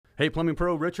Hey, Plumbing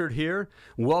Pro, Richard here.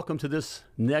 Welcome to this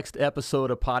next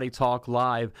episode of Potty Talk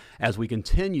Live as we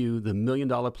continue the $1 Million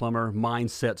Plumber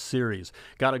Mindset series.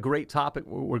 Got a great topic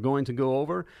we're going to go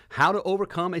over, how to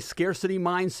overcome a scarcity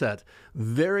mindset.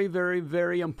 Very, very,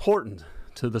 very important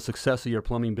to the success of your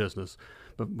plumbing business.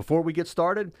 But before we get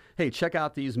started, hey, check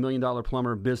out these $1 Million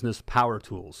Plumber Business Power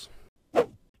Tools.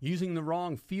 Using the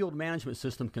wrong field management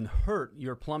system can hurt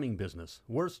your plumbing business.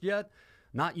 Worse yet,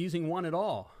 not using one at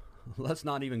all. Let's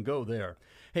not even go there.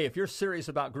 Hey, if you're serious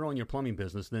about growing your plumbing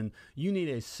business, then you need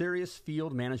a serious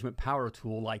field management power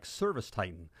tool like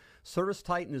ServiceTitan.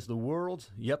 ServiceTitan is the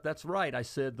world's, yep, that's right, I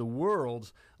said the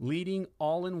world's leading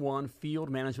all-in-one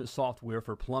field management software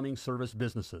for plumbing service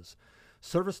businesses.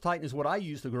 ServiceTitan is what I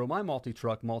use to grow my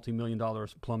multi-truck, multi-million-dollar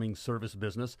plumbing service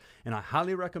business, and I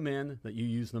highly recommend that you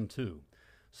use them too.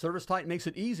 ServiceTitan makes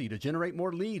it easy to generate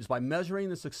more leads by measuring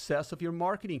the success of your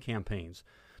marketing campaigns,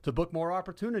 to book more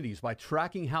opportunities by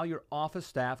tracking how your office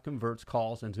staff converts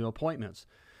calls into appointments,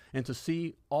 and to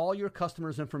see all your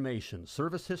customers' information,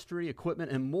 service history,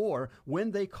 equipment, and more when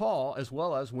they call, as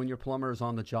well as when your plumber is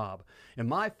on the job. And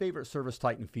my favorite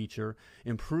ServiceTitan feature,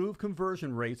 improve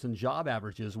conversion rates and job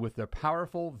averages with their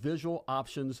powerful visual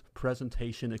options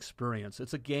presentation experience.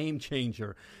 It's a game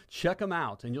changer. Check them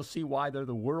out, and you'll see why they're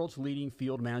the world's leading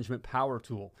field management power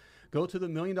tool. Go to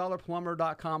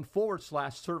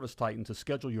themilliondollarplumber.com/ServiceTitan to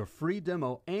schedule your free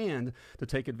demo and to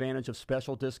take advantage of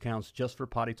special discounts just for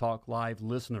Potty Talk Live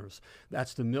listeners.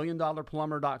 That's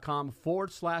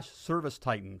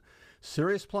themilliondollarplumber.com/ServiceTitan.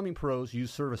 Serious plumbing pros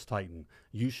use ServiceTitan.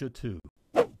 You should too.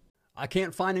 I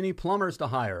can't find any plumbers to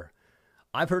hire.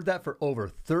 I've heard that for over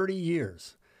 30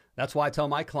 years. That's why I tell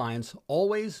my clients,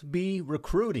 always be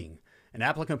recruiting. And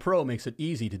Applicant Pro makes it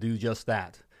easy to do just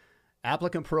that.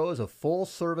 Applicant Pro is a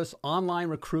full-service online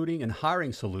recruiting and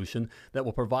hiring solution that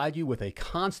will provide you with a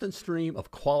constant stream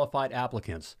of qualified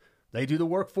applicants. They do the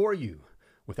work for you.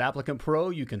 With Applicant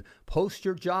Pro, you can post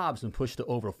your jobs and push to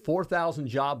over 4,000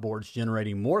 job boards,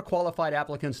 generating more qualified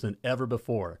applicants than ever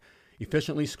before.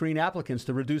 Efficiently screen applicants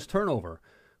to reduce turnover.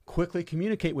 Quickly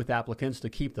communicate with applicants to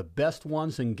keep the best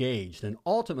ones engaged, and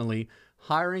ultimately,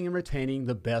 hiring and retaining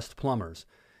the best plumbers.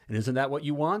 And isn't that what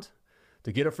you want?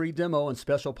 To get a free demo and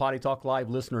special Potty Talk Live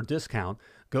listener discount,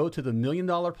 go to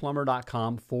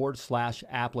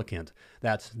themilliondollarplumber.com/applicant.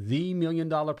 That's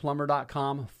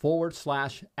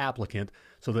themilliondollarplumber.com/applicant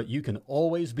so that you can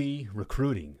always be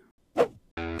recruiting.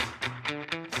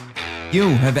 You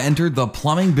have entered the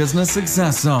Plumbing Business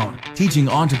Success Zone, teaching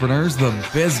entrepreneurs the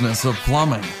business of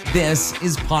plumbing. This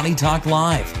is Potty Talk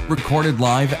Live, recorded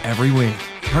live every week.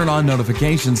 Turn on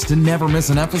notifications to never miss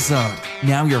an episode.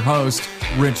 Now your host,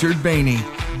 Richard Bainey,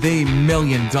 the $1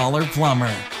 Million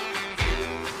Plumber.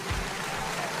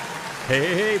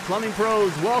 Hey, plumbing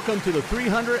pros, welcome to the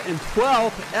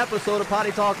 312th episode of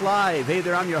Potty Talk Live. Hey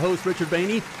there, I'm your host, Richard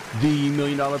Bainey, the $1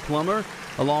 Million Plumber,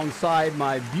 alongside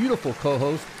my beautiful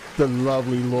co-host, the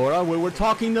lovely Laura, where we're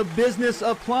talking the business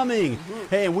of plumbing.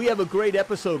 Hey, and we have a great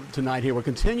episode tonight here. We're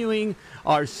continuing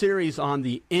our series on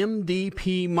the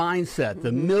MDP mindset,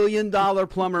 the $1 Million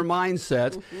Plumber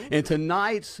mindset. And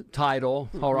tonight's title,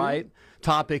 all right,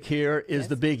 topic here is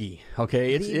the biggie.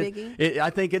 Okay, I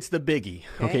think it's the biggie.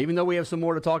 Okay, even though we have some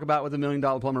more to talk about with the $1 Million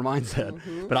Plumber mindset,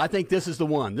 but I think this is the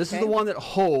one. This is the one that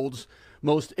holds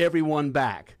most everyone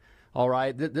back. All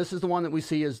right, this is the one that we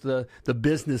see as the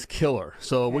business killer.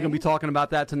 So we're going to be talking about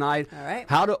that tonight. All right.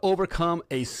 How to overcome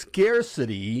a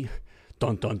scarcity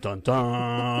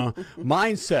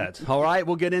mindset. All right,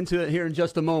 we'll get into it here in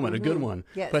just a moment. A good one.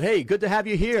 Yes. But hey, good to have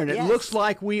you here. And it Yes. looks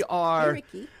like we are,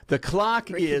 Ricky. the clock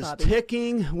Ricky is Bobby.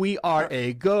 ticking. We are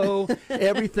a go.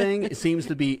 Everything seems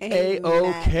to be Hey,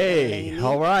 A-OK. Matt,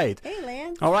 All right. Hey,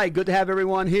 Lance. All right, good to have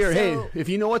everyone here. So- hey, if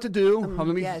you know what to do,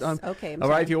 yes, okay, I'm all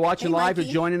right, sorry. if you're watching Hey, live or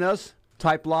Mikey. joining us,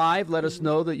 type live. Let us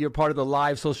know that you're part of the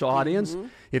live social audience.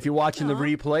 If you're watching the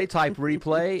replay, type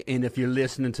replay. And if you're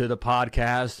listening to the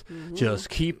podcast, just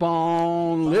keep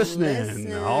on listening.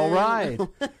 listen. All right.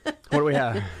 What do we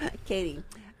have? Katie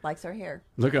likes our hair.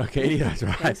 Look at Katie. That's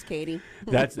right. Thanks, Katie.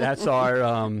 That's our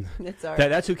That's our.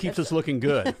 that's who keeps us looking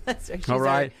good. That's right. She's All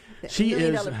right. Our She is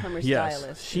 $1 Million Plumber yes.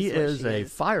 stylist. She what is a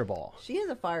fireball. She is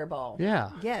a fireball. Yeah.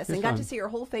 Yes, It's and got fun. to see her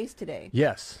whole face today.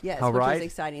 Yes. Yes, All which right. was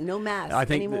exciting. No mask I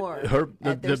think anymore at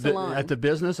at their salon. at the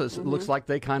business, it looks like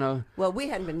they kind of. Well, we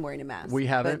hadn't been wearing a mask. We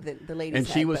haven't. But the ladies and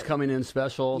she had, was but- coming in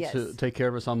special Yes. to take care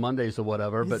of us on Mondays or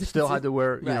whatever, but still had to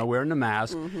wear, Right. wearing the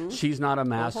mask. She's not a Well,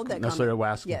 mask, hold that necessarily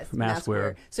comment. a Yes, mask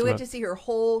wearer. So we had to see her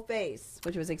whole face,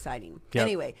 which was exciting. Yep.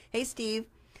 Anyway, hey, Steve.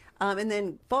 And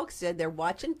then folks said they're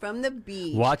watching from the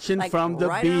beach. Watching from the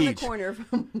right beach. around the corner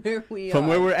from where we are. From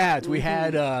where we're at. We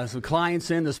had some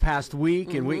clients in this past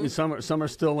week, and some are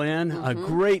still in. A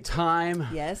great time.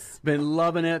 Yes. Been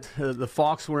loving it. The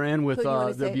Falks were in with Who do you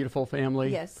wanna the say? beautiful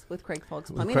family. Yes, with Craig Falks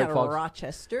Plumbing Craig out of Falks.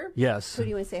 Rochester. Yes. Who do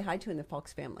you want to say hi to in the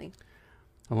Falks family?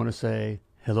 I want to say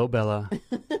hello, Bella.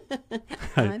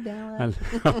 Hi, Bella.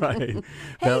 All right.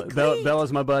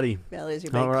 Bella's my buddy. Bella is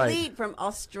your buddy. All right. Cleet from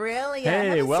Australia. Hey,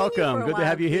 Haven't seen you welcome. for a Good to while,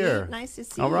 have you here. Cleet. Nice to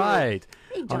see All you. right.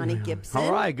 Hey, Johnny Gibson.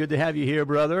 All right, good to have you here,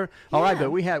 brother. All right, Yeah.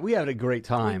 but we had a great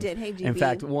time. We did. Hey, GB. In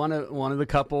fact, one of the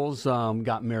couples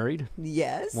got married.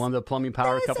 Yes. One of the plumbing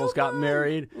power That is couples so got fun.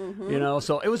 married. You know,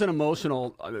 so it was an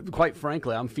emotional. Quite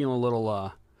frankly, I'm feeling a little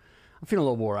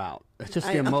wore out. It's just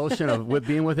the emotion of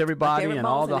being with everybody favorite and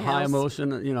all balls in the the high house.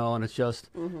 emotion, you know, and it's just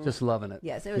loving it.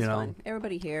 Yes, it was you know? fun.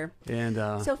 Everybody here. And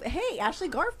So, hey, Ashley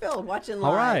Garfield watching live.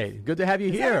 all right, good to have you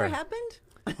Has here. that ever happened?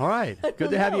 All right. Good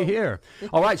to have you know. here.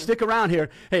 All right, stick around here.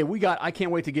 Hey, I can't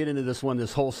wait to get into this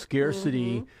whole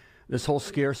scarcity,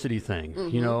 thing.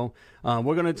 You know,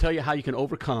 we're going to tell you how you can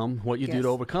overcome what you do Yes. to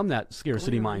overcome that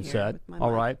scarcity Going on here mindset. with my All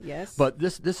mic. right. Yes. But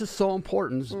this is so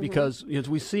important because as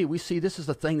we see this is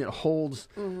the thing that holds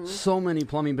so many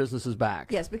plumbing businesses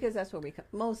back. Yes, because that's where we come.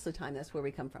 Most of the time, that's where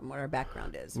we come from. What our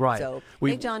background is. Right. So,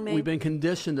 We've, hey, John May. we've been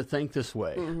conditioned to think this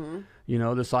way. You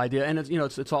know, this idea, and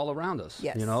it's all around us.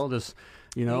 Yes. You know, Chris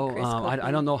I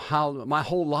Copeland. don't know how my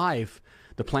whole life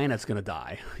the planet's going to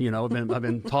die. You know, I've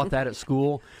been taught that at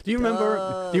school. Do you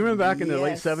remember back in the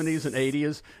late Yes. 70s and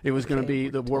 80s, it was going to Okay, be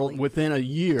the we're world totally within a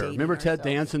year. dating Remember Ted ourselves.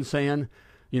 Danson saying,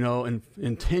 you know,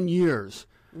 in 10 years,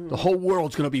 the whole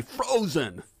world's going to be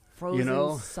frozen. Frozen You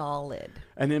know, solid.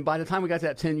 and then by the time we got to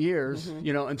that 10 years,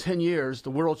 you know, in 10 years, the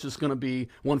world's just going to be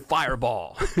one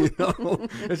fireball. You know,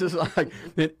 it's just like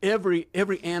that every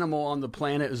animal on the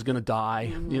planet is going to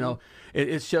die. You know,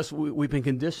 it's just we've been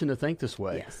conditioned to think this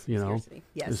way. Yes, you know, scarcity.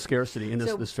 Yes. the scarcity and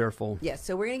So- this fearful. Yes,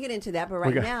 so we're going to get into that, but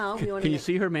right now we want to. Can you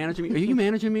see her managing me? Are you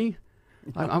managing me?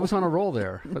 I was on a roll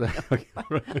there.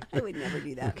 I would never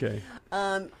do that. Okay.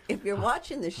 If you're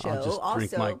watching the show, just drink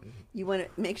also my- you want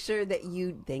to make sure that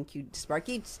thank you,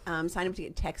 Sparky, sign up to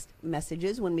get text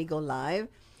messages when we go live,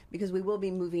 because we will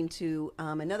be moving to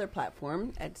another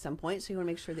platform at some point. So you want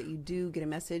to make sure that you do get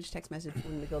a text message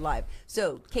when we go live.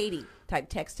 So Katie, type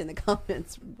text in the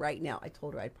comments right now. I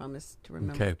told her I promised to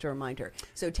remember Okay. to remind her.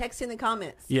 So text in the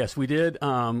comments. Yes, we did.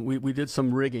 We did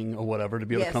some rigging or whatever to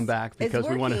be able to come back because it's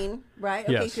we want working, to. right?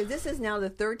 Okay, Yes. so this is now the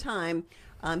third time.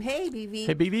 Hey, BV.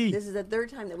 Hey, BV. This is the third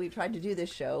time that we've tried to do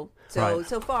this show. So Right.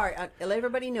 so far, let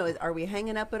everybody know: are we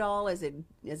hanging up at all? Is it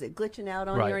glitching out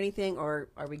on Right. you or anything, or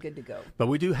are we good to go? But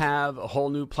we do have a whole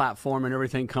new platform and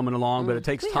everything coming along, but it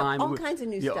takes We have time. all kinds of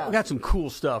new stuff. We got some cool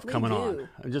stuff We coming do. on.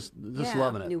 I'm just Yeah,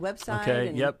 loving it. new website Okay.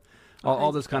 and Yep. all All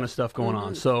kinds this of kind of stuff going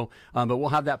on. So, but we'll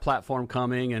have that platform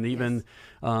coming, and even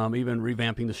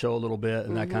revamping the show a little bit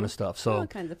and that kind of stuff. So All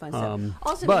kinds of fun stuff.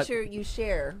 Also, but- make sure you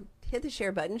share. Hit the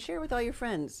share button. Share with all your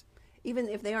friends. Even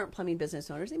if they aren't plumbing business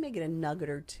owners, they may get a nugget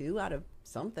or two out of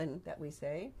something that we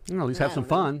say. you know, at least have I some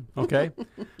don't know. fun, okay?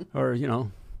 Or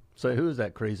say, who is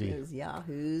that crazy? Those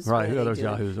yahoos. Right, What who they are those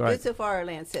doing? yahoos? Right. Good so far,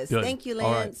 Lance says. Good. Thank you,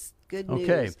 All right. Lance. Good news.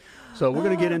 Okay, so we're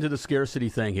going to get into the scarcity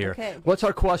thing here. Okay. What's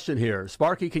our question here?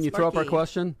 Sparky, can you throw up our Sparky.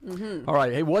 question? All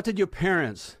right. Hey, what did your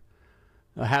parents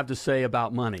have to say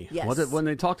about money? Yes. When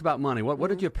they talked about money, what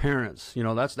did your parents,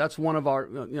 that's one of our,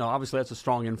 obviously that's a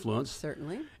strong influence.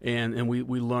 Certainly. And we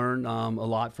learn a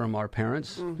lot from our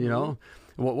parents, you know.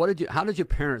 How did your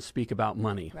parents speak about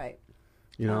money? Right.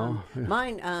 You know?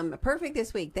 Mine, perfect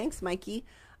this week. Thanks, Mikey.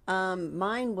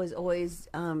 Mine was always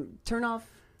turn off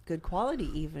good quality,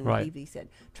 even, Right. Evie said.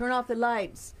 Turn off the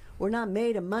lights. We're not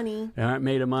made of money. They aren't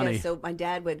made of money. Yeah, so my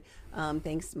dad would,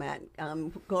 thanks, Matt,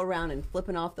 go around and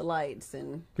flipping off the lights.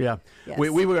 And Yeah, Yes. we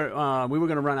were going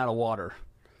to run out of water.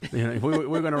 We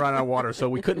were going to run out of water, so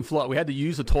we couldn't flood. We had to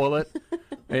use the toilet,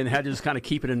 and had to just kind of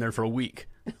keep it in there for a week.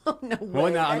 oh, no way.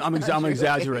 Well, no, I'm That's not true.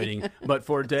 exaggerating, but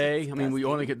for a day, I mean, we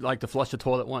only could to flush the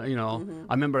toilet one. You know,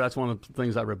 I remember that's one of the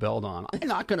things I rebelled on. I'm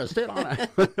not going to sit on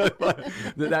it.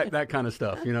 that kind of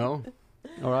stuff. You know.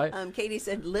 All right. Katie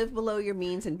said, live below your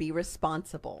means and be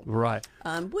responsible. Right.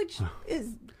 Which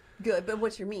is good, but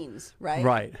what's your means, right?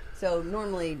 Right. So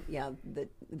normally,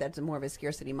 that's more of a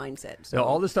scarcity mindset. So So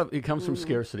all this stuff, it comes from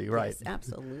scarcity, right? Yes,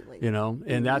 absolutely. You know,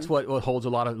 and that's what holds a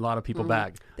lot of people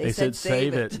back. They said, said,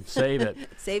 save it, save it.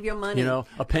 Save your money. You know,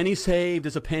 a penny saved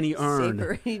is a penny earned. Save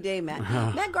for any day, Matt.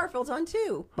 Matt Garfield's on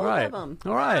too. All Both right. of them.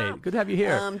 All right. Good to have you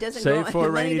here. Doesn't Save grow, for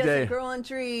a money rainy doesn't day. grow on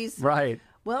trees. Right.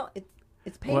 Well,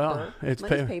 It's paper. Well, it's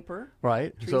Money's paper.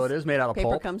 Right. Trees, so it is made out of paper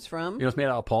pulp. comes from. It's made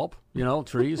out of pulp,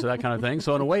 trees, that kind of thing.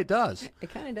 So in a way, it does.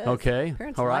 It kind of does. Okay.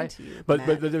 Parents All lied right. to you, but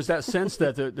Matt. there's that sense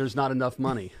that there's not enough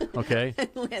money. Okay.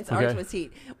 Lance, Okay. ours was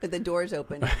heat with the doors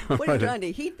open. What are you trying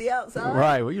to heat the outside?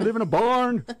 Right. Well, you live in a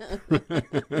barn.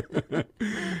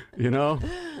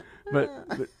 But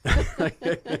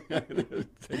it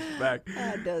takes back.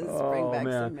 That does bring back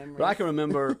some memories. But I can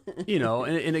remember,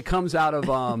 and it comes out of,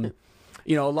 a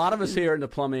lot of us here in the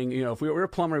plumbing, if we were a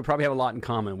plumber, we probably have a lot in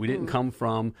common. We didn't come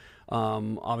from,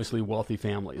 obviously, wealthy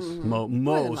families.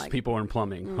 Most people are in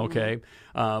plumbing, okay?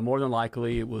 More than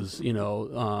likely, it was,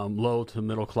 low to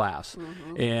middle class.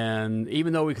 And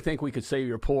even though we think we could say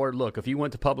you're poor, look, if you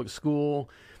went to public school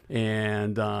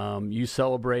and you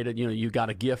celebrated, you got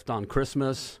a gift on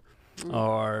Christmas,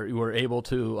 or you were able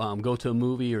to go to a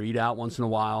movie or eat out once in a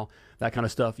while, that kind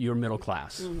of stuff, you're middle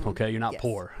class, okay? You're not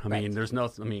poor. I mean, there's no, a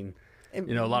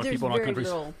lot of people in our country. There's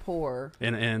very little poor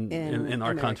in our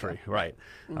America. country, right?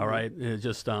 All right, it's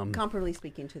just comparably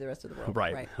speaking to the rest of the world,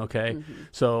 right. Okay,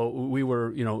 so we were,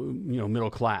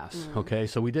 middle class. Okay,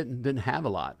 so we didn't have a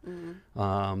lot, and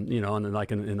then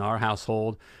like in our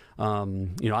household, I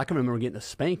can remember getting a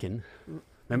spanking.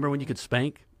 Remember when you could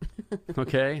spank?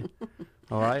 Okay,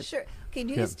 all right. Sure. Okay,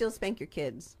 do you still spank your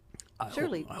kids?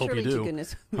 Surely, I hope surely you do. to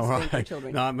goodness, All spank your right.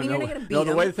 children. No, I mean, you're not going to beat the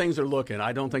them. way things are looking,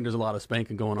 I don't think there's a lot of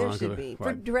spanking going There on. should be for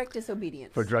Right. direct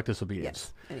disobedience. For direct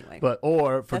disobedience. Yes. Anyway,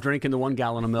 Or for drinking the 1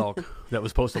 gallon of milk that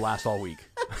was supposed to last all week.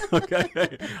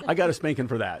 Okay, I got a spanking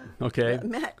for that. Okay,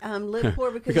 Matt, live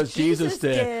poor because Jesus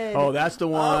did. Oh, that's the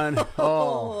one.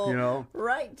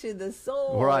 right to the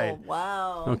soul. Right.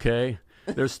 Wow. Okay,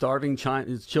 there's starving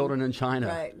children in China.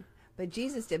 Right. But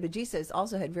Jesus did. But Jesus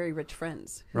also had very rich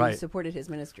friends who Right. supported his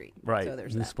ministry. Right. So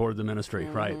there's He that. supported the ministry.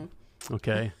 Right.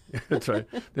 Okay, that's right.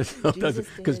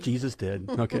 Because Jesus did.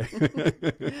 Okay. The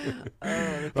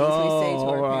things we say to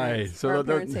our parents. So our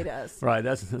parents say to us. Right.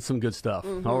 That's some good stuff.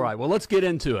 All right. Well, let's get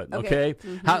into it. Okay.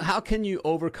 How can you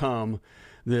overcome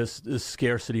this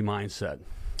scarcity mindset?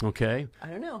 Okay. I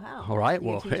don't know how. All right. You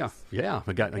Well, teach yeah. us. Yeah.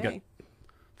 I got Okay.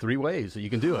 3 ways that you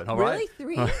can do it. All right.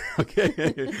 Really? 3?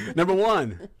 Okay. Number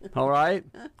 1. All right.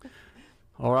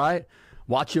 All right.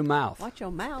 Watch your mouth. Watch your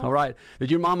mouth. All right.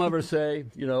 Did your mom ever say,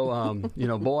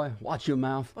 boy, watch your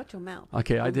mouth? Watch your mouth.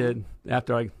 Okay, I did.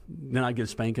 Then I get a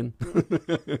spanking. Did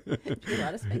you get a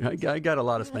lot of spankings? I got a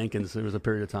lot of spankings. There was a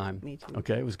period of time. Me too.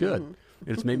 Okay, it was good.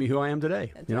 It's made me who I am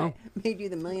today. That's right. Made you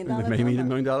the $1 million It made me the $1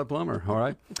 plumber. million plumber. All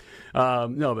right.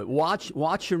 No, but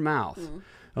watch your mouth.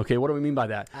 Okay, what do we mean by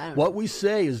that? I don't What we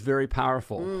say is very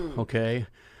powerful. Okay,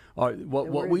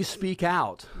 what we speak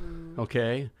out.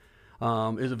 Okay,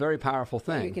 is a very powerful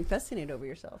thing. You're confessing it over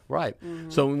yourself. Right.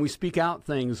 So when we speak out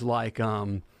things like,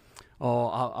 I'll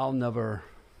never,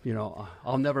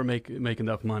 I'll never make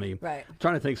enough money. Right. I'm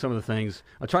trying to think some of the things.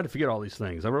 I tried to forget all these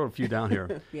things. I wrote a few down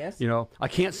here. Yes. I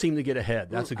can't seem to get ahead.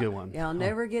 That's a good one. Yeah, I'll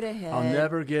never get ahead. I'll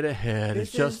never get ahead. This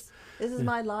It's just this is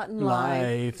my lot in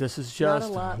life. This is Not a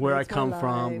just lot, where but I it's my come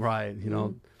from. life. Right.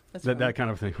 That's that kind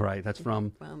of thing. Right. That's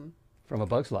from A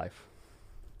Bug's Life.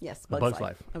 Yes, A Bug's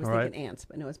Life. I was All thinking ants,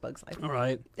 but no, it's Bug's Life. All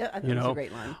right. Yeah, I think it's a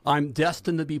great line. I'm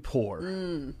destined to be poor.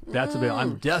 That's a bit.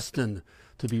 I'm destined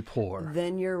to be poor.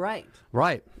 Then you're right.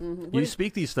 Right. You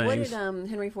speak these What things. did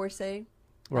Henry Ford say?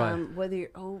 Right. Whether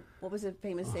what was a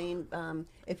famous saying?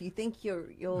 If you think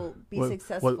you'll be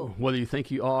successful, whether you think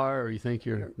you are or you think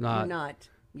you're not. you're not.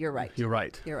 You're right. You're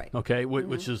right. You're right. Okay.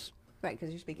 Which is Right, because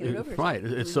you're speaking it over yourself. right.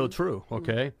 It's so true.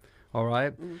 Okay. All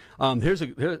right.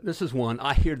 This is one.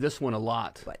 I hear this one a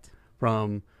lot. What?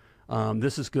 From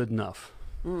this is good enough.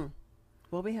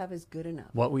 What we have is good enough.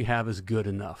 What we have is good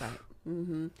enough. Right.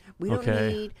 We don't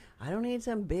need. I don't need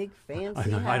some big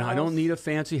fancy house. I don't need a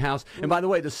fancy house. And by the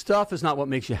way, the stuff is not what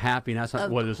makes you happy, and that's not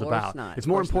Of what it's course about. not. It's Of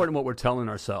more course important what we're telling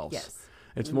ourselves. Yes.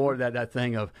 It's more that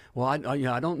thing of, well, I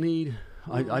don't need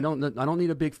I don't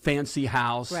need a big fancy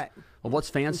house. Right. Well, what's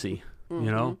fancy?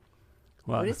 Well,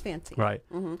 What is fancy? Right.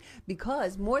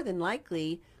 Because more than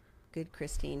likely, good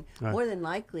Christine, Right. more than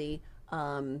likely,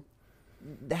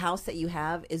 the house that you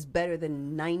have is better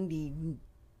than 98%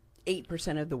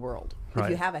 of the world. If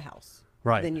Right. you have a house,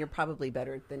 Right. then you're probably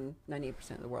better than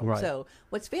 98% of the world. Right. So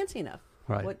what's fancy enough?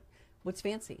 Right. What's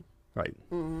fancy? Right.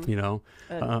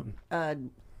 A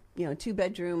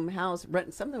 2-bedroom house,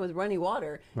 something with running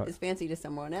water Right. is fancy to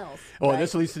someone else. Well, right?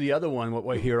 this leads to the other one. What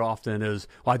we hear often is,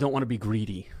 well, I don't want to be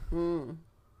greedy.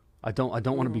 I don't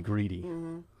want to be greedy.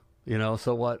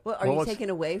 So what? Well, are you taking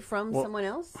away from someone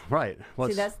else? Right.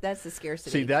 See, that's the scarcity.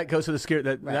 See, that goes to the scare.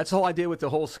 Right. That's the whole idea with the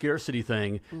whole scarcity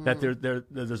thing. That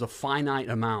there's a finite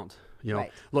amount.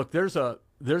 Right. Look, there's a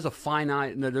there's a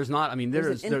finite. There's not. I mean,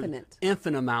 there's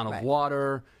infinite amount of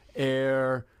water,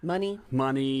 air, money,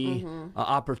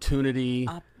 opportunity.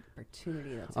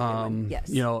 Opportunity. That's a good one. Yes.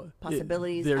 You know,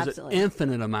 possibilities. There's absolutely. an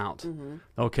infinite amount.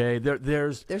 Okay.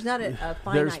 There's not a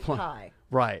finite pie.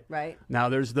 Right. Right. Now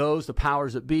there's the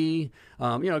powers that be.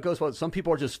 You know, it goes well. Some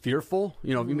people are just fearful.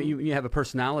 You know, you have a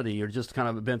personality. You're just kind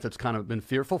of a bent that's kind of been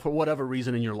fearful for whatever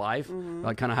reason in your life.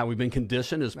 Like kind of how we've been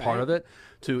conditioned as part of it.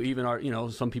 To even our, you know,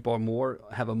 some people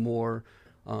have a more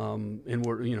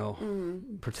inward, you know,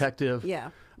 protective.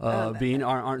 Being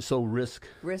aren't so risk.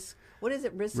 What is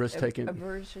it? Risk taking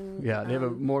aversion. Yeah, they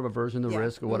have more of aversion to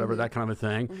risk or whatever, that kind of a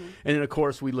thing. And then of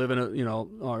course we live in a, you know,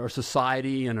 our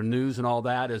society and our news and all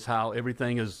that is how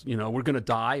everything is. You know, we're going to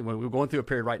die. We're going through a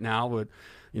period right now with,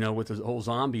 you know, with this whole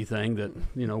zombie thing that,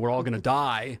 you know, we're all going to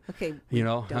die. Okay. You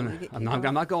know, I'm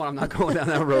not going down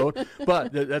that road.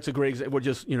 But that's a great example. We're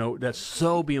just, you know, that's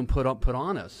so being put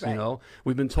on us. Right. You know,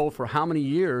 we've been told for how many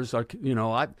years? You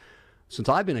know, since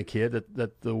I've been a kid,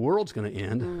 that the world's going to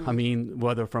end. I mean,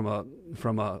 whether from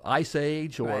a ice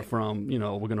age or from, you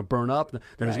know, we're going to burn up. Then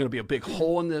there's going to be a big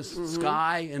hole in this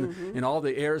sky, and all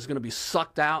the air is going to be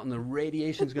sucked out, and the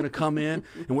radiation is going to come in,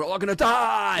 and we're all going to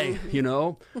die. You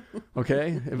know,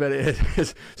 okay. But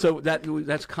so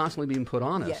that's constantly being put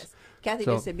on us. Yes, Kathy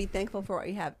just said, "Be thankful for what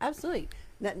you have." Absolutely,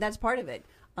 that's part of it.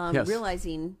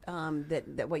 Realizing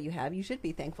that what you have, you should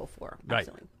be thankful for.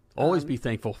 Absolutely. Right. Always be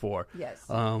thankful for. Yes.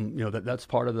 You know, that's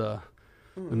part of the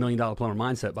 $1 Million Plumber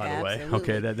mindset, by the way.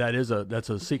 Okay, that's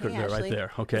a secret there, Ashley, right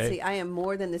there. Okay. See, I am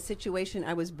more than the situation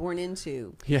I was born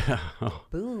into. Yeah.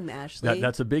 Boom, Ashley.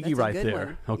 That's a biggie right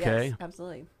there. One. Okay. Yes,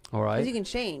 absolutely. All right. Because you can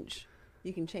change.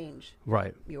 You can change.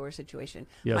 Right. Your situation.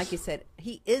 Yes. Mikey said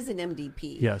he is an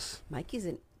MDP. Yes. Mikey's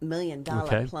a $1 million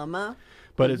plumber.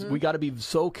 But we got to be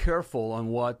so careful on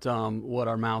what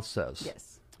our mouth says. Yes.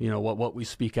 You know, what we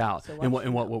speak out and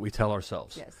what we tell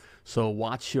ourselves. Yes. So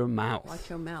watch your mouth. Watch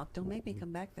your mouth. Don't make me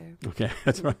come back there. Okay,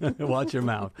 that's right. Watch your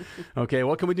mouth. Okay,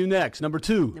 what can we do next? Number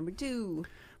 2. We'll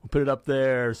put it up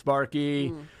there,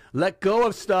 Sparky. Let go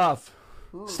of stuff.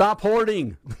 Stop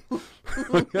hoarding.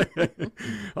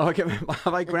 Okay,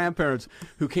 my grandparents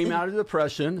who came out of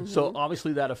depression, so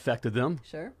obviously that affected them.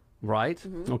 Sure. Right?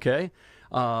 Okay.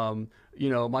 You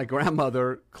know, my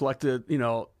grandmother collected, you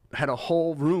know, had a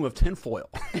whole room of tinfoil.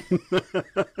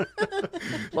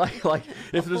 like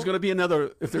if there's going to be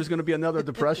another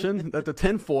depression, that the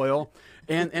tinfoil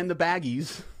and the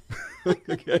baggies,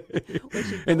 okay,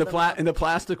 and the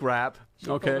plastic wrap,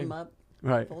 okay, fold them up,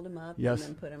 right, fold them up, yes, and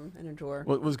then put them in a drawer.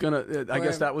 What was gonna? I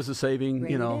guess that was a saving,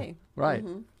 you know, day. right?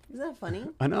 Isn't that funny?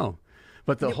 I know,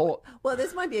 but the whole. Well,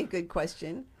 this might be a good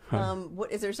question.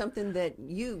 What is there something that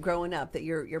you growing up that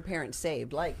your parents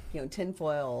saved, like, you know,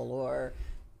 tinfoil or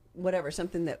whatever,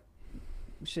 something that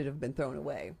should have been thrown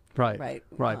away? Right.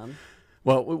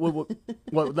 Well,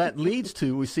 what that leads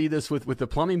to, we see this with the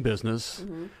plumbing business,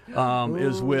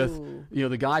 is with, you know,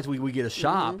 the guys, we get a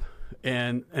shop,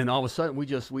 and all of a sudden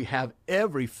we have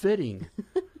every fitting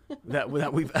that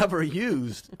we've ever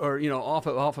used, or, you know, off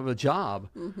of a job,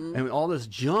 and all this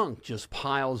junk just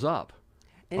piles up.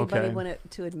 Anybody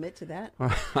want to admit to that?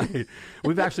 Right.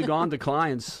 We've actually gone to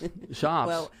clients' shops.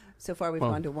 Well, so far we've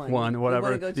gone to one.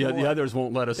 Whatever. The others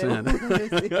won't let us in.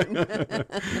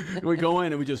 We go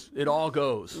in and it all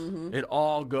goes. It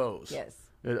all goes. Yes.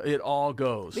 It all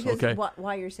goes. Because okay.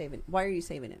 Why are you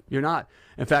saving it? You're not.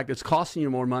 In fact, it's costing you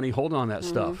more money holding on that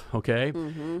stuff. Okay.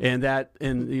 And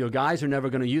you know, guys are never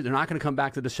going to use. They're not going to come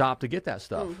back to the shop to get that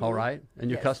stuff. All right.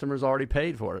 And your customers already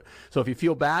paid for it. So if you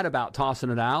feel bad about tossing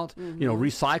it out, you know,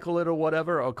 recycle it or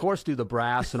whatever. Of course, do the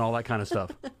brass and all that kind of stuff.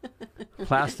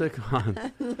 Plastic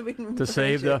to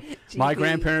save the. GB. My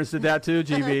grandparents did that too.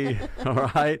 GB. All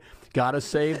right. Got to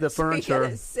save the furniture. So you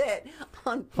gotta sit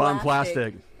on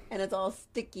plastic. And it's all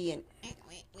sticky and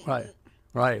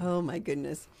right. Oh my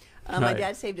goodness! My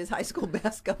dad saved his high school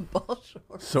basketball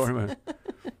shorts. Sorry,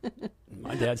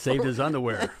 my dad saved his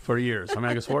underwear for years. I mean,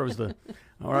 I guess it was the.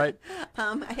 All right.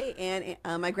 Hey,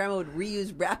 and my grandma would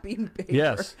reuse wrapping paper.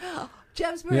 Yes.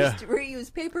 Jeff's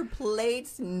reuse paper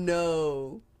plates.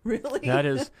 No. Really? That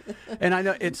is, and I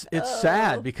know it's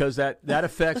sad because that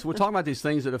affects. We're talking about these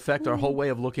things that affect our whole way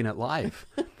of looking at life.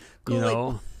 You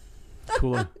know,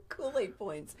 Kool-Aid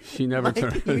points. She never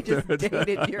turned. You just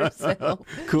dated yourself.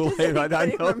 Kool-Aid. I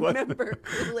know. Remember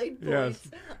Kool-Aid points?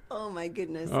 Yes. Oh my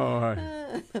goodness. Oh,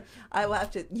 right. I will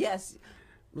have to. Yes,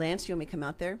 Lance, you want me to come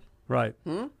out there? Right.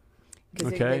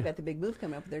 Because Okay. they've got the big move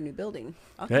coming up with their new building.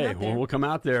 I'll come Hey, out there. we'll come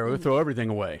out there. We'll throw everything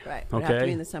away. Right. It'll have to be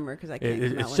Okay. in the summer because I can't come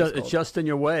out It's when just it's it's cold. just in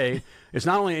your way. It's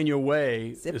not only in your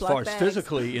way as Ziploc far as bags.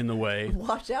 physically in the way,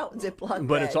 Watch out, Ziploc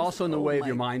but it's bags. also in the Oh way of my-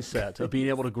 your mindset of being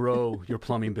able to grow your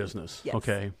plumbing business. Yes.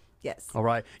 Okay. Yes. All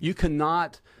right. You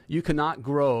cannot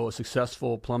grow a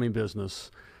successful plumbing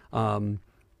business Hoarding.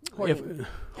 hoarding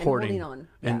holding on.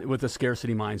 and Yeah. with a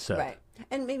scarcity mindset. Right.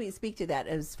 And maybe speak to that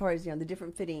as far as, the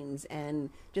different fittings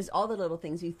and just all the little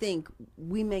things you think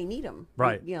we may need them.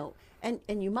 Right.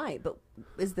 And you might, but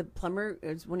is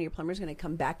one of your plumbers going to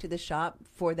come back to the shop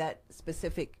for that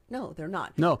specific? No, they're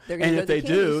not. No, They're gonna and go if to they the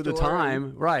candy do, the store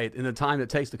time, right, and the time it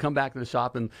takes to come back to the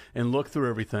shop and look through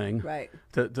everything, Right.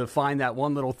 to find that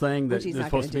one little thing that Which he's is not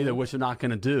supposed to gonna be there, do. which you're not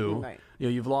going to do. Right.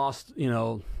 You've lost,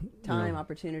 time,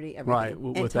 opportunity, everything. right,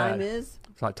 and with time that. is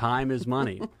It's like time is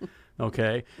money.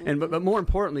 Okay, and but more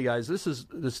importantly, guys, this is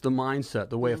the mindset,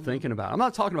 the way of thinking about it. I'm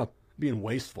not talking about being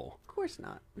wasteful. of course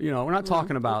not. We're not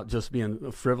talking about just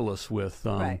being frivolous with,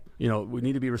 Right. we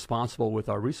need to be responsible with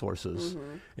our resources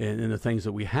and the things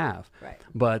that we have. Right.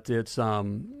 But it's,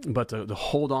 but to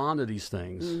hold on to these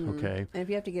things, okay. And if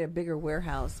you have to get a bigger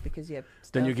warehouse because you have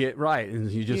stuff, Then you get right, and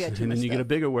you just, got too and then much you get a stuff.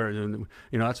 bigger warehouse,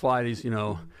 and that's why these,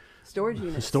 storage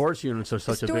units. storage units are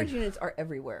such a Storage big. units are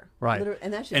everywhere. Right,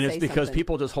 And that should and say it's because something.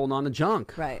 people just hold on to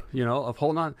junk, Right. Of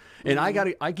holding on, and I get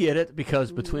it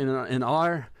because between in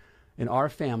our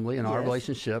family and our Yes.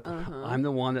 relationship, I'm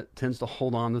the one that tends to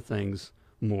hold on to things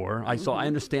more. I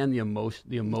understand the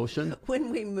emotion.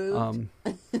 When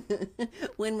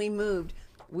we moved,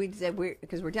 we said we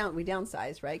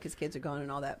downsized, right? Because kids are gone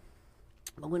and all that.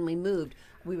 But when we moved,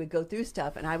 we would go through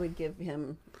stuff, and I would give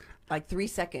him like 3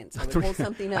 seconds. I would hold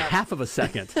something a up. half of a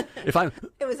second. If I'm,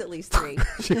 It was at least 3.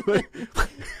 she would-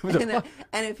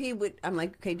 and if he would, I'm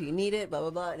like, okay, do you need it? Blah, blah,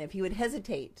 blah. And if he would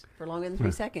hesitate for longer than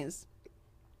 3 seconds,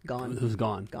 gone. it was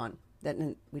gone. Gone.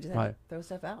 Then we just had Right. to throw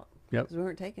stuff out. Yep. Because we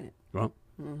weren't taking it. Well,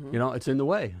 it's in the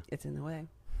way. It's in the way.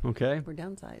 Okay. We're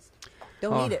downsized.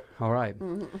 Don't need it. All right.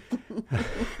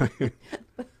 Mm-hmm.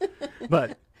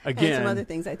 But And again, some other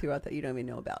things I threw out that you don't even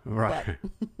know about. right?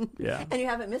 But, Yeah. and you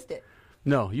haven't missed it.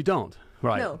 No, you don't.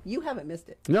 Right. No, you haven't missed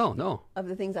it. No. Of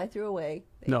the things I threw away,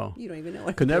 No. you don't even know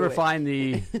what Could I never threw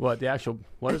away. find the actual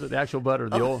butter,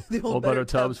 the old butter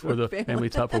tubs for the family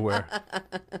Tupperware.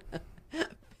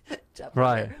 Tupperware.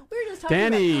 Right. We were just talking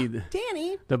Danny, about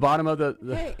Danny. the bottom of the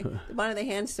Hey, the bottom of the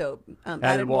hand soap.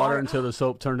 added water until the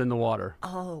soap turned into water.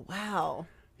 Oh wow,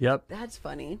 Yep. that's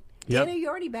funny. Yep. Danny, are you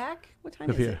already back? What time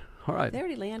Up is here. it? All right. They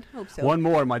already land. Hope so. One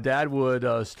more. My dad would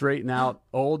straighten out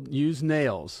old used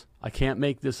nails. I can't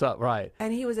make this up. Right.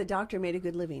 And he was a doctor, made a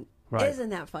good living. Right. Isn't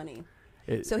that funny?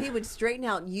 It- So he would straighten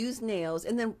out used nails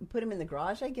and then put them in the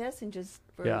garage, I guess, and just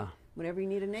for Yeah. whenever you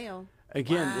need a nail.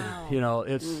 Again, Wow.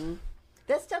 it's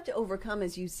That's tough to overcome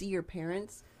as you see your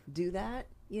parents do that.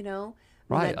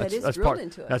 right. That is that's drilled part.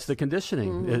 into us. That's the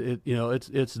conditioning.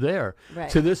 It's there. Right.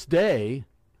 To this day.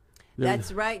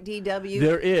 That's right, DW.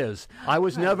 There is. I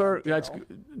was never. Daryl.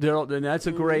 Daryl, and that's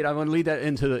a great. I'm going to lead that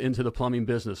into the plumbing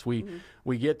business. We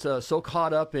get so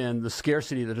caught up in the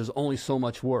scarcity that there's only so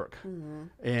much work, and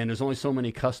there's only so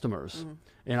many customers,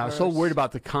 and I was so worried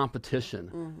about the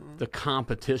competition. The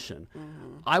competition.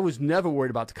 I was never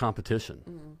worried about the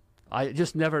competition. I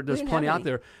just never. There's didn't plenty have out any.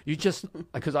 there. You just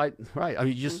because I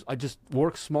just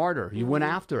work smarter. You went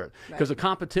after it because the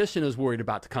competition is worried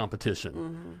about the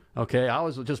competition. Okay, I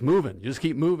was just moving. You just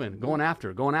keep moving, going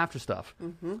after stuff.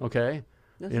 Okay,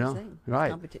 No you such know, thing.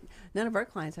 right? None of our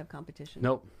clients have competition.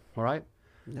 Nope. All right.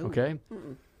 No. Okay.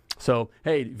 So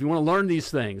hey, if you want to learn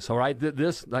these things, all right,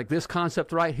 this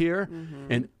concept right here,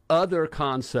 and other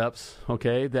concepts,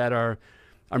 okay, that are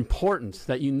important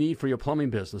that you need for your plumbing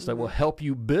business that will help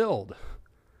you build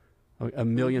a $1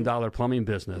 million plumbing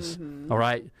business. All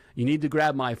right, you need to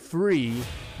grab my free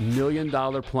 $1 million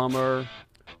plumber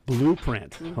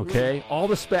blueprint. Okay, all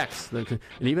the specs, and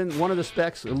even one of the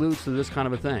specs alludes to this kind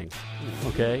of a thing.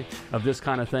 Okay, of this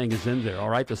kind of thing is in there. All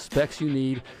right, the specs you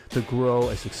need to grow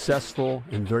a successful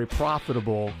and very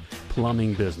profitable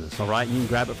plumbing business. All right, you can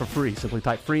grab it for free. Simply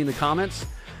type free in the comments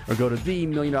or go to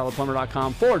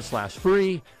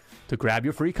themilliondollarplumber.com/free to grab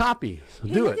your free copy. So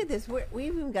Hey, do look it. at this. We've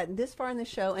even gotten this far in the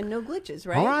show and no glitches,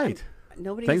 right? All right.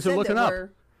 Nobody Things are said looking that up.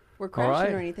 we're crashing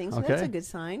right. or anything, so that's Okay. a good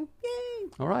sign. Yay!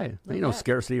 All right. Ain't no that.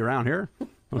 scarcity around here.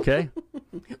 Okay.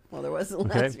 Well, there was the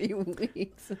last few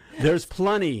weeks. There's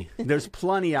plenty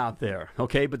out there,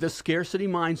 okay? But this scarcity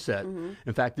mindset,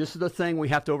 in fact, this is the thing we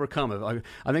have to overcome.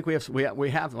 I think we have,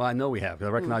 well, I know we have, I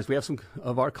recognize we have some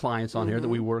of our clients on here that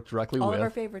we work directly with. All of our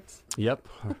favorites. Yep.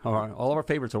 All of our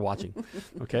favorites are watching,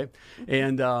 okay?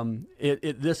 And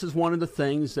this is one of the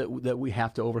things that we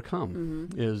have to overcome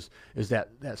is that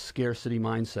scarcity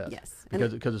mindset. Yes.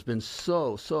 Because it's been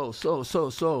so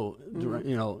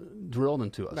drilled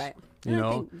into us. Right. You And know?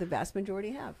 I think the vast majority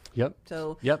have. Yep.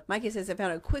 So Yep. Mikey says, I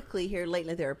found out quickly here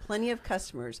lately there are plenty of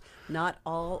customers. Not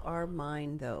all are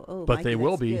mine, though. Oh, But Mikey, they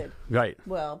will that's be. good. Right.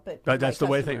 Well, but That's the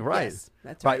way customer. things, right? Yes,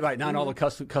 that's right. right. Not all the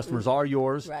customers are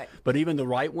yours, Right. but even the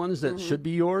right ones that should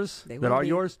be yours, They that will are be.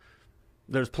 yours,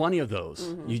 there's plenty of those.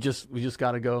 We just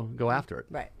got to go after it.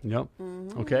 Right. You know.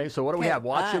 Okay. So what do we Okay, have?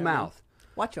 Watch your mouth.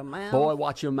 Watch your mouth. Boy,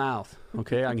 watch your mouth.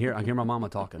 Okay, I can hear my mama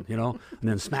talking, you know, and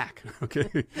then smack. Okay,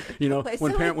 you know, Wait,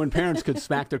 when parents could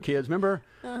smack their kids. Remember,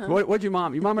 what'd your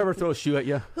mom ever throw a shoe at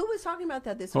you, Who was talking about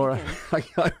that this or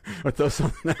weekend? or throw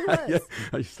something Who at you? was?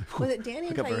 I used to- Was it Danny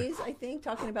and Look up her- Thais, I think,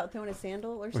 talking about throwing a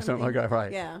sandal or something? something like that,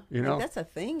 right. Yeah. You Like, know? that's a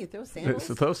thing. You throw sandals?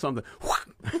 So throw something.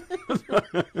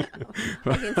 I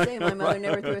can say my mother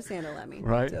never threw a sandal at me.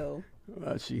 Right. So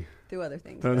She. threw other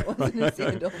things. That wasn't a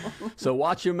sandal. So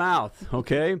watch your mouth,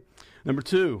 okay? Number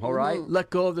 2, all right? Let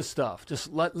go of the stuff.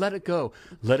 Just let it go.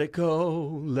 Let it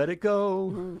go. Let it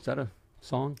go. Is that a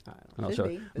song? Should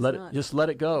sorry. be. It's Let not. just let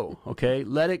it go, okay?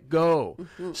 Let it go.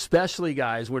 Especially,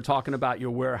 guys, we're talking about your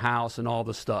warehouse and all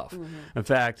the stuff. In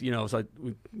fact, you know, so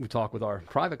we talk with our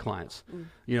private clients.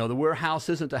 You know, the warehouse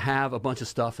isn't to have a bunch of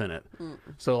stuff in it.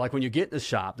 So, like when you get in the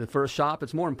shop, the first shop,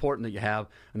 it's more important that you have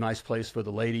a nice place for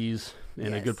the ladies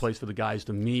and a Yes. good place for the guys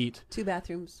to meet. 2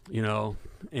 bathrooms. You know,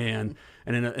 and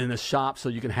in a shop, so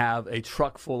you can have a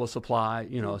truck full of supply.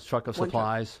 You know, a truck of One truck.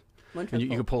 supplies. One truck And you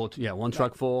full. can pull it, one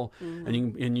truck full, and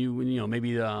you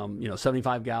maybe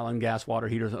 75-gallon gas water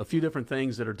heaters, a few different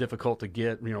things that are difficult to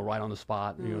get, right on the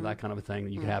spot, that kind of a thing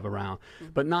that you can have around,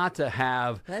 but not to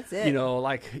have, That's it.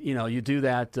 you do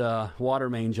that water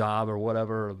main job or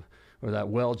whatever, or that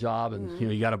well job, and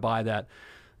you got to buy that,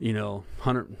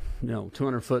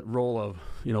 200-foot roll of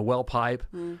well pipe.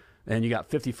 And you got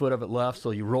 50 foot of it left,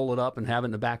 so you roll it up and have it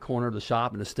in the back corner of the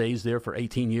shop, and it stays there for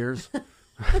 18 years.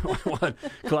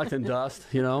 Collecting dust,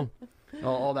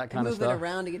 all that kind of Moving stuff.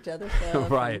 around to get to other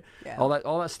stuff. Right. Yeah. All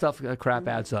that stuff crap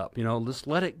adds up. Just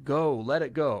let it go. Let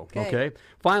it go. Okay.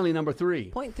 Finally, number 3.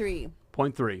 Point 3.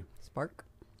 Point 3. Spark.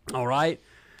 All right.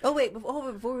 Oh, wait.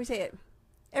 Before we say it,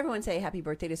 everyone say happy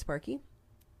birthday to Sparky.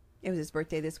 It was his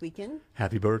birthday this weekend.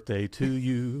 Happy birthday to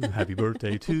you. Happy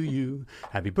birthday to you.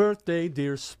 Happy birthday,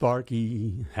 dear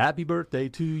Sparky. Happy birthday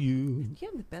to you. You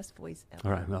have the best voice ever.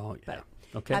 All right. Well, yeah.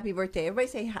 Okay. Happy birthday. Everybody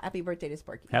say happy birthday to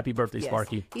Sparky. Happy birthday, Yes.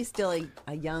 Sparky. He's still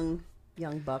a young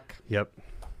buck. Yep.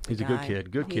 He's a good guy.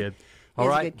 kid. Good He- kid. He's All a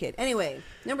right. good kid. Anyway,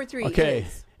 number 3 Okay,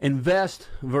 is... invest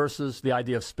versus the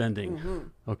idea of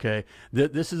spending. Okay,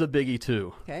 this is a biggie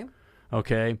too. Okay.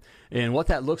 Okay, and what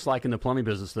that looks like in the plumbing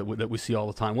business that we see all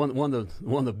the time. One of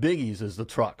the biggies is the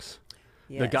trucks.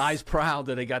 The Yes. guy's proud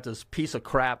that they got this piece of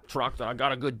crap truck that I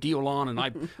got a good deal on, and I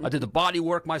did the body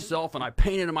work myself, and I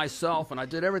painted it myself, and I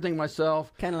did everything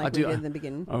myself. Kind of like we did in the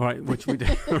beginning. All right, which we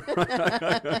did.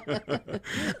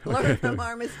 Learn from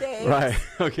our mistakes. Right.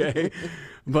 Okay.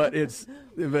 But it's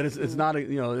not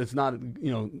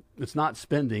it's not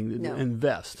spending. No.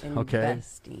 Invest. Okay.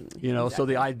 Investing. So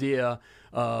the Exactly. idea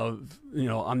of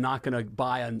I'm not going to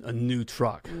buy a new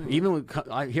truck. Even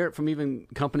I hear it from even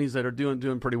companies that are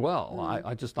doing pretty well.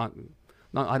 I just not.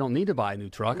 I don't need to buy a new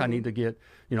truck. I need to get,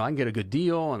 I can get a good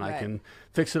deal and I Right. can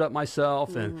fix it up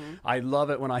myself. And I love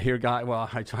it when I hear guys. Well,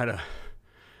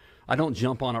 I don't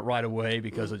jump on it right away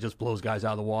because it just blows guys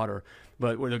out of the water.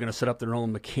 But where they're going to set up their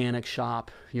own mechanic shop,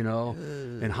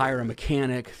 and hire a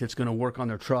mechanic that's going to work on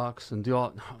their trucks and do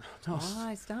all. No,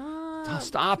 Why? Stop.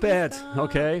 stop it. Stop.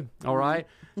 Okay. All right.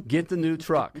 Get the new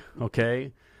truck.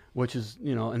 Okay. Which is,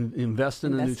 and invest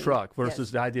in a new Investing. truck versus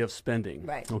Yes. the idea of spending.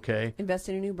 Right. Okay. Invest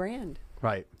in a new brand.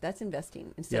 Right. That's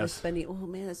investing instead of Yes. spending. Oh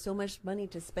man, that's so much money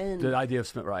to spend. The idea of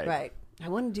spend. Right. Right. I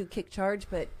want to do kick charge,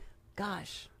 but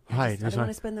gosh, Right, I that's don't want right.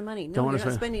 to spend the money. No, Don't you're wanna not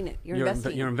spend- spending it. You're You're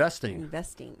investing. you're investing. You're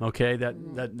investing. Okay.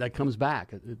 That comes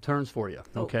back. It turns for you.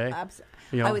 Okay. Oh,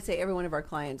 You know? I would say every one of our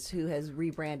clients who has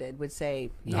rebranded would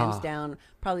say, hands down,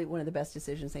 probably one of the best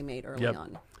decisions they made early Yep.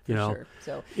 on. You know, Sure.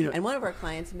 So, you know- and one of our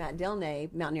clients, Matt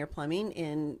Delnay, Mountaineer Plumbing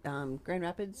in Grand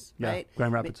Rapids, Yeah, right?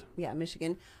 Grand Rapids.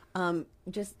 Michigan.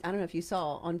 Just I don't know if you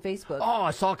saw on Facebook. Oh,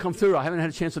 I saw it come through. I haven't had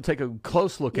a chance to take a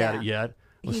close look at Yeah. it yet.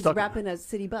 I'm He's stuck- wrapping a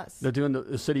city bus. They're doing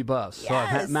the city bus. So I've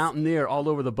had Yes. Mountaineer all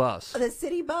over the bus. The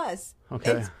city bus.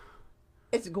 Okay.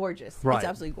 It's gorgeous. Right. It's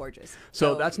absolutely gorgeous.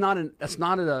 So that's not an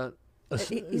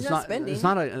He's it's not spending. It's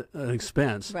not an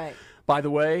expense. Right. By the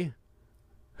way,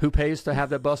 who pays to have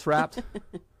that bus wrapped? I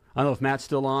don't know if Matt's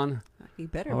still on. He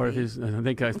better Or if be. he's, I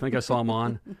think I saw him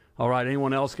on. All right,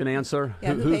 anyone else can answer?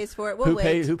 Yeah, who pays for it? We'll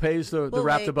wait. Who pays to We'll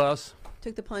wrap the wait. bus?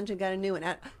 Took the plunge and got a new one.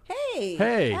 Hey,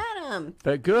 Hey. Adam.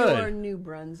 Good. You're New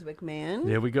Brunswick man.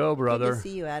 There we go, brother. Good to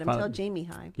see you, Adam. Tell Jamie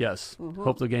hi. Yes.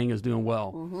 Hope the gang is doing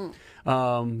well.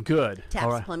 Good. Taps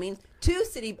All right. Plumbing. Two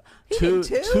city. He Two.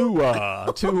 did two.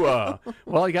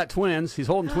 Well, he got twins. He's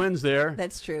holding twins there.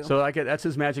 That's true. So that's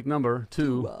his magic number,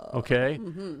 two. Okay.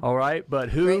 All right. But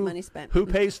who? Great money spent. Who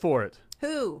pays for it?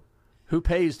 Who? Who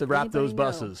pays to wrap Anybody those know?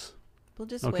 buses? We'll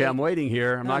just Okay, wait. I'm waiting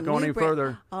here. I'm not going New any brand-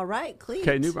 further. All right, Cleat.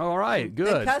 Okay, all right,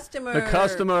 good. The customer. The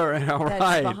customer. All That's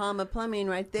right. Bahama Plumbing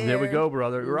right there. There we go,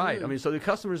 brother. Right. I mean, so the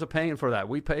customers are paying for that.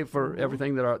 We pay for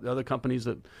everything that the other companies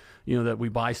that that we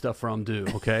buy stuff from do.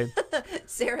 Okay.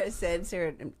 Sarah is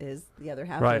the other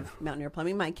half Right. of Mountaineer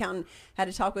Plumbing. My accountant had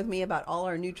to talk with me about all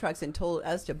our new trucks and told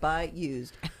us to buy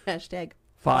used. Hashtag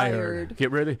fired. Get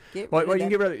rid of. Get Well, rid of you can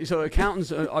that. get rid of. So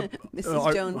accountants.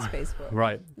 Mrs. Jones Facebook.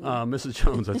 Right, Mrs.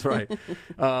 Jones. That's right.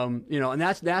 And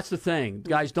that's the thing,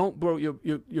 guys. Don't grow your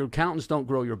accountants. Don't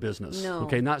grow your business. No.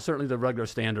 Okay, not certainly the regular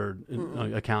standard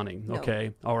accounting. No.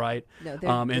 Okay, all right. No,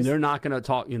 and they're not going to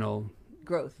talk.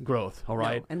 Growth. All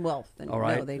right. No, and wealth. And All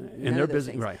right. No, And none they're of those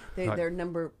busy- things. right, They,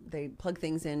 right. They plug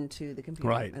things into the computer.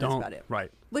 Right. And Don't. that's about it.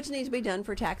 Right. Which needs to be done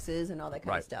for taxes and all that kind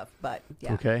Right. of stuff. But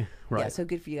yeah. Okay. Right. Yeah. So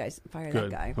good for you guys. Fire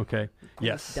Good. that guy. Okay.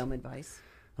 Yes. Dumb advice.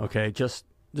 Okay. Just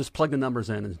plug the numbers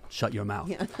in and shut your mouth.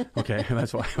 Yeah. Okay.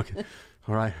 That's why. Okay.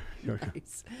 All right.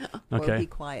 Nice. Or Okay. be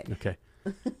quiet. Okay.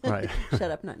 Right.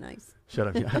 Shut up, not nice. Shut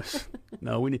up. Yes.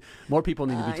 No, we need more people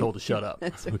need to be I- told to shut up.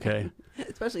 That's Okay.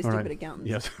 Especially All stupid right. accountants.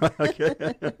 Yes. Okay.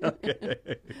 Okay.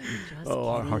 Just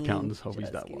Our kidding. accountants hope he's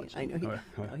Just not kidding. watching. I know All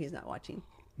right. no, he's not watching.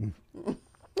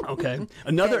 Okay.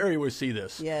 Another Okay. area we see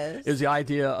this Yes. is the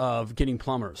idea of getting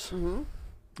plumbers.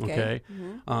 Okay.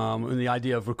 And the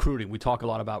idea of recruiting. We talk a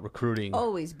lot about recruiting.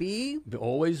 Always be.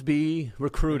 Always be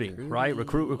recruiting, right?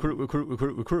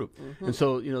 Recruit. And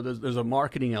so, there's a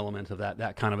marketing element of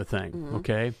that kind of a thing,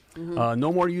 okay?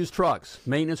 No more used trucks.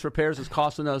 Maintenance repairs is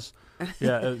costing us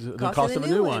the cost of a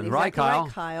new one. Right, Exactly Kyle?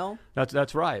 Right, Kyle.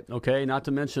 That's right, okay? Not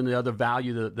to mention the other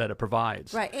value that it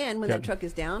provides. Right, and when Okay. that truck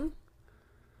is down,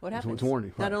 what happens? it's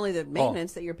warranty, Not right. only the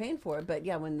maintenance that you're paying for, but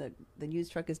yeah, when the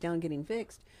used truck is down getting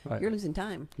fixed, Right. you're losing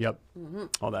time. Yep,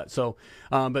 all that. So,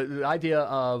 but the idea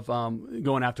of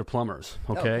going after plumbers,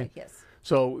 okay? Yes.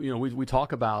 So, we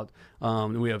talk about,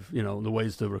 we have, the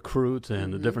ways to recruit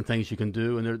and the different things you can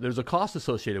do. And there's a cost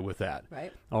associated with that.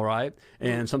 Right. All right.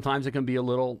 And sometimes it can be a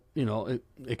little,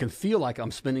 it can feel like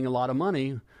I'm spending a lot of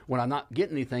money when I'm not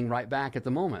getting anything right back at the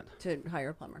moment. To hire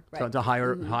a plumber. Right. To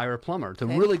hire a plumber, to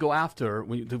Okay. really go after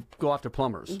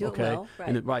plumbers. And do it okay.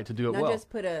 well, right. To do it Not well.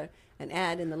 just put an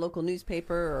ad in the local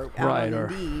newspaper or out Right, on or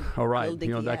Indeed. right, little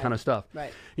dinky that ad. kind of stuff.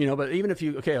 Right. But even if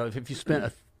you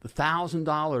spent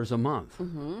 $1,000 a month,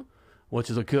 which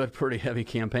is a pretty heavy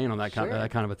campaign on that kind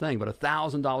of a thing, but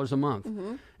 $1,000 a month,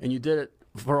 and you did it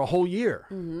for a whole year,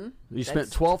 you spent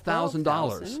That's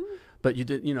 $12,000, but you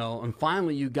did, and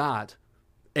finally you got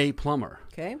a plumber.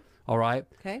 Okay. All right.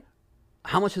 Okay.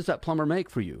 How much does that plumber make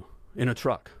for you in a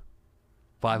truck?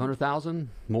 500,000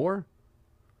 more.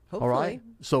 Hopefully. All right.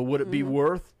 So would it be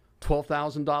worth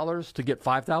 $12,000 to get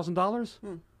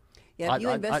 $5,000? Yeah, if you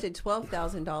I- invested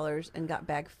 $12,000 and got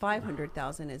back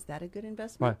 $500,000, is that a good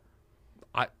investment?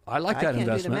 Right. I like I that can't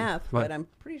investment. do the math, Right. but I'm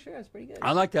pretty sure it's pretty good.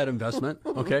 I like that investment.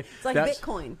 Okay. It's like That's-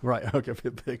 Bitcoin. Right. Okay.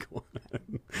 Bitcoin.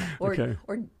 Or okay.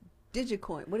 or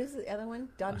Digicoin. What is the other one?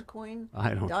 Dogecoin?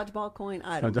 I don't- Dodgeball coin?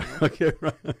 I don't know. Okay.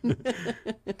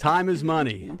 Right. Time is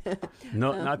money.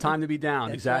 No, not time to be down.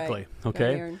 That's exactly. right. Okay.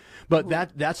 Right, Aaron. But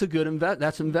that's a good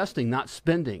that's investing, not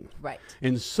spending. Right.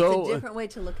 And so It's a different way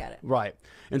to look at it. right.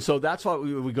 And so that's why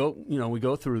we go, we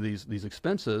go through these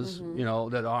expenses,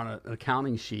 that are on an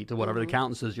accounting sheet or whatever. The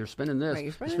accountant says you're spending this, Right, you're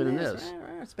you're spending spending this. this.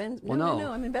 Right, spend, Well,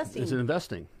 no, I'm investing. It's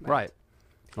investing. Right. Right.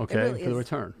 It Okay. really For the is.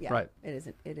 return. Yeah, Right. It is.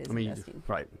 It is I mean, investing.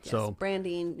 right. Yes. So,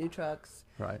 branding, new trucks,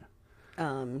 right.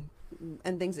 and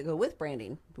things that go with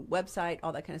branding, website,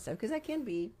 all that kind of stuff. Because that can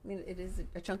be, it is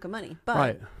a chunk of money. But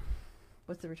Right.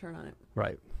 what's the return on it?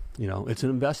 Right. It's an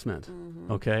investment.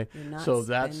 Okay. You're not So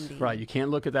that's spending. right. You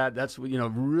can't look at that. That's,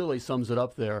 really sums it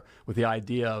up there with the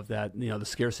idea of that, the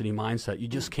scarcity mindset. You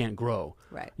just can't grow.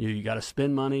 Right. You got to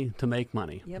spend money to make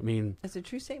money. Yep. I mean, That's a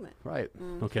true statement. right.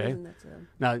 Mm, Okay. and that's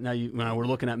a- Now we're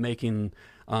looking at making,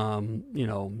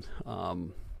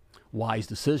 wise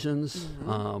decisions,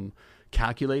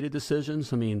 calculated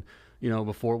decisions. I mean,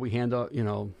 before we hand out,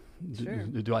 Sure.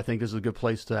 Do I think this is a good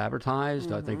place to advertise?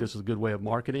 Do I think this is a good way of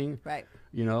marketing? Right.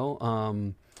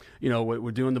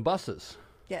 We're doing the buses.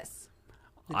 Yes.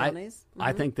 The I donays?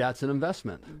 I think that's an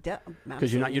investment. Because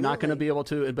Absolutely. you're not going to be able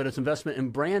to, but it's investment in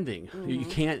branding. You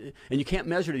can't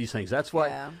measure these things. That's why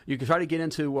Yeah. you can try to get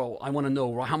into. Well, I want to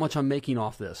know how much I'm making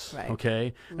off this. Right.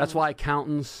 Okay, that's why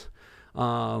accountants,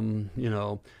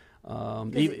 because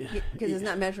Because it's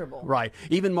not measurable. right,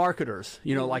 even marketers.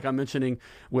 Like I'm mentioning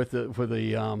with the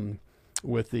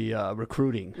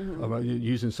recruiting,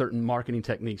 using certain marketing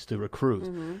techniques to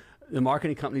recruit. The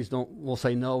marketing companies will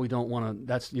say, no, we don't want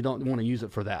to. You don't want to use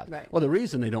it for that. Right. Well, the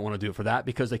reason they don't want to do it for that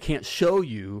because they can't show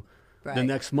you the Right.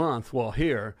 next month. Well,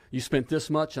 here you spent this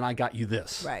much and I got you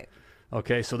this. Right.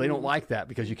 Okay, so they don't like that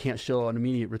because you can't show an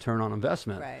immediate return on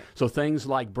investment. Right. So things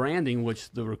like branding,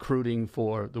 which the recruiting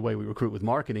for the way we recruit with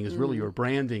marketing is really your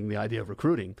branding, the idea of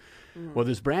recruiting. Well,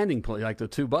 this branding play, like the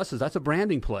 2 buses, that's a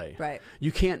branding play. Right.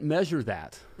 You can't measure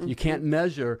that. You can't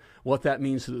measure what that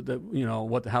means to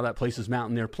how that places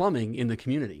Mountaineer Plumbing in the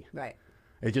community. Right.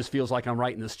 It just feels like I'm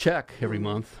writing this check every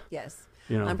month. Yes.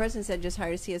 You know. President said just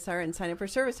hire CSR and sign up for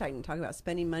Service Titan. Talk about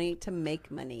spending money to make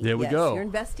money. There we Yes, go. You're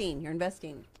investing. You're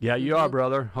investing. Yeah, you are,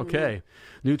 brother. Okay.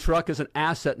 New truck is an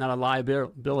asset, not a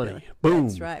liability. Boom.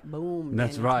 That's right. Boom.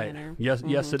 That's Daniel right. Tanner.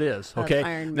 Yes, it is. Of Okay.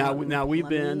 Iron Now Mountain we've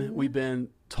Plumbing. been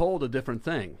told a different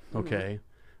thing. Okay.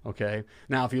 Okay.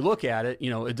 Now, if you look at it,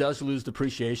 it does lose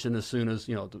depreciation as soon as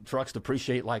the trucks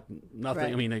depreciate like nothing.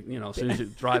 Right. I mean, as soon as you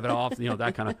drive it off,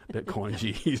 that kind of Bitcoin.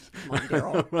 Geez. Come on,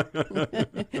 Daryl.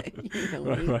 You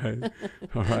know me. Right.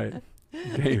 All right.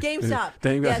 GameStop.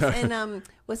 Yes, and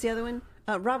what's the other one?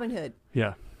 Robinhood.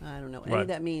 Yeah. I don't know any Right. of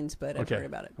that means, but I've Okay. heard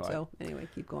about it. All right. So anyway,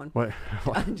 keep going. What?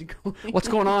 I'm just going. What's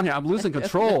going on here? I'm losing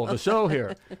control of the show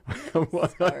here.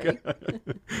 Sorry.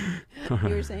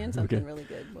 You were saying something Okay. really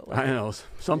good. What was I it? know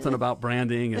something about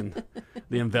branding and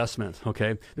the investment.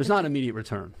 Okay, there's not immediate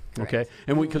return. Okay,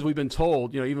 and because we've been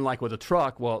told, even like with a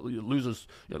truck, well, you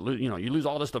lose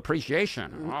all this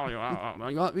depreciation. Yeah,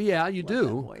 you Love that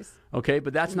do. voice. Okay,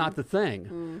 but that's not the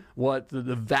thing. What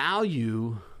the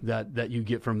value that you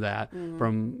get from that,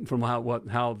 from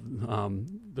how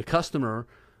the customer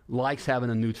likes having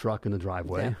a new truck in the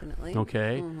driveway. Definitely.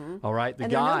 Okay. All right. The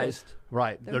And they're guys, noticed.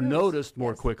 right? They're They're noticed. noticed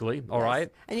more Yes. quickly. All Yes.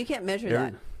 right. And you can't measure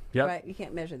Aaron? that. Yep. Right. You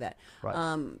can't measure that. Right.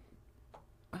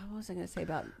 What was I going to say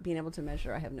about being able to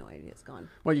measure? I have no idea. It's gone.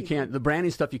 Well, you can't. The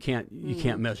branding stuff you can't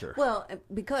measure. Well,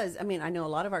 because I know a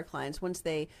lot of our clients, once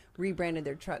they rebranded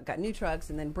their truck, got new trucks,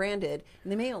 and then branded,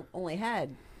 and they may only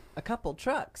had a couple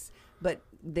trucks, but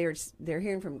they're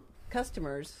hearing from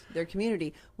customers, their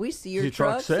community, we see your See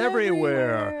trucks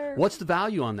everywhere. What's the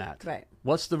value on that? Right.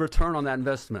 What's the return on that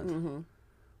investment?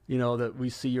 That we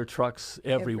see your trucks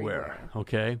everywhere. Everywhere.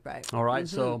 Okay. Right. All right.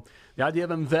 So the idea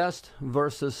of invest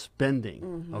versus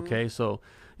spending. Okay. So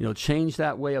change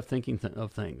that way of thinking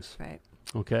of things. Right.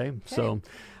 Okay. So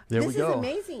there we This go. is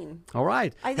amazing. All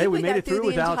right. I think hey, we made got it through the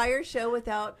without. entire show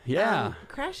without Yeah.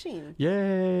 crashing.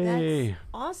 Yay. That's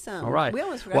awesome. All right. We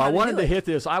almost forgot Well, I how wanted do to it. hit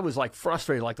this. I was like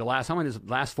frustrated like the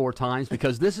last 4 times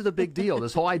because this is a big deal.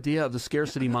 This whole idea of the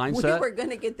scarcity mindset. We were going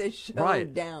to get this show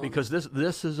right down. because this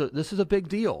is a big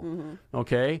deal.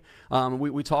 Okay,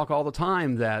 we talk all the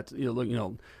time that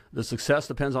the success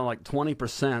depends on like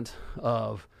 20%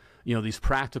 of these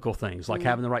practical things like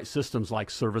having the right systems like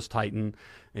Service Titan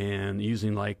and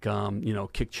using like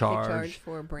Kick Charge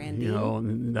for branding.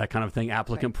 and that kind of thing,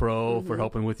 Applicant Pro for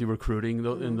helping with your recruiting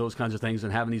and those kinds of things,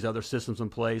 and having these other systems in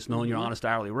place, knowing your honest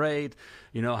hourly rate,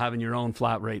 having your own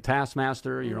flat rate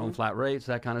taskmaster, your own flat rates,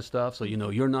 that kind of stuff, so you know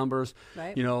your numbers.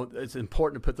 Right. It's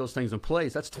important to put those things in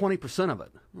place. That's 20% of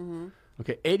it.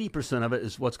 Okay, 80% of it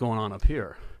is what's going on up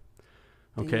here.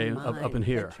 Okay, In up in mind,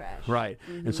 here, head trash. right?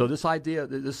 And so this idea,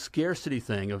 this scarcity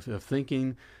thing of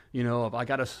thinking, if I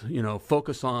got to,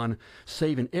 focus on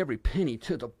saving every penny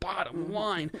to the bottom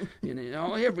line,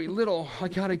 every little, I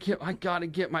gotta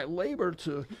get my labor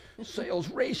to sales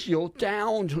ratio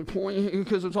down to a point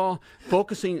because it's all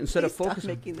focusing instead of Please stop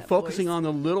making focusing that voice. on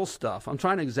the little stuff. I'm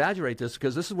trying to exaggerate this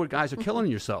because this is where guys are killing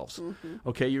yourselves.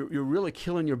 Okay, you're really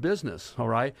killing your business. All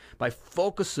right, by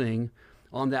focusing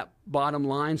on that bottom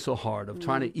line so hard of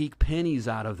trying to eke pennies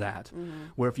out of that,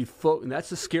 where if you and that's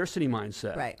the scarcity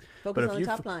mindset. Right. But Focus if on the you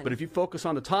top line. But if you focus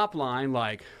on the top line,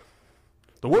 like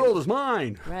the world is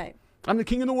mine, Right. I'm the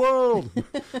king of the world,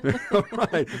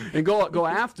 right, and go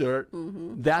after it,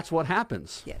 that's what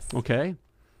happens. Yes. Okay.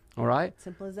 All right.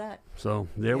 Simple as that. So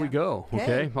there we Yeah. go. Okay.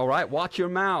 Okay. All right. Watch your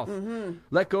mouth.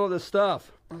 Let go of the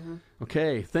stuff.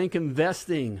 Okay. Think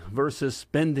investing versus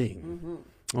spending.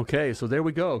 Okay. So there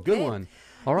we go. Good Okay. one.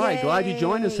 All right, glad you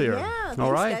joined us here. Yeah, thanks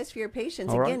all right, guys for your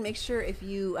patience. All right. Again, make sure if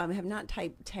you have not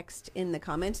typed text in the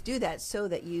comments, do that so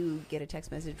that you get a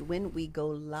text message when we go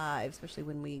live, especially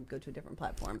when we go to a different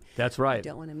platform. That's right.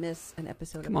 You don't want to miss an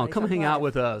episode. Come on, come hang out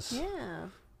with us. Yeah.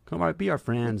 Come on, be our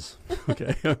friends.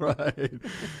 Okay, all right.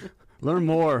 Learn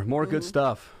more good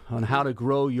stuff on how to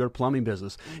grow your plumbing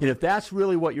business. And if that's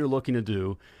really what you're looking to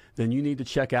do, then you need to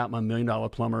check out my $1 Million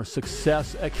Plumber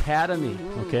Success Academy.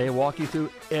 Okay, walk you through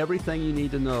everything you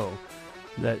need to know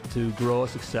that to grow a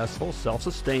successful,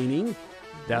 self-sustaining,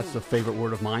 that's a favorite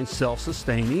word of mine,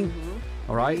 self-sustaining.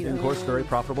 All right, and of course, very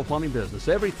profitable plumbing business.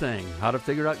 Everything, how to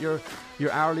figure out your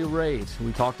hourly rates.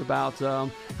 We talked about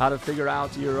how to figure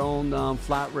out your own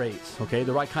flat rates. Okay,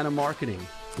 the right kind of marketing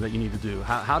that you need to do,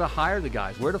 how to hire the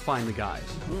guys, where to find the guys.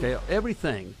 Okay,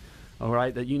 everything. All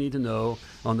right, that you need to know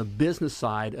on the business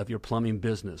side of your plumbing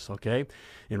business. Okay,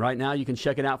 and right now you can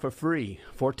check it out for free,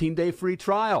 14-day free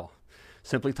trial.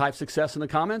 Simply type success in the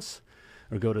comments,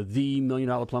 or go to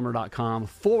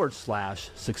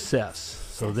themilliondollarplumber.com/success.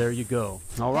 So there you go.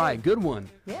 All right, good one.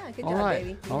 Yeah, good All job, right,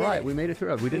 baby. all right, we made it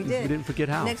through. We didn't forget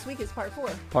how. Next week is part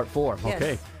 4. Part 4. Yes.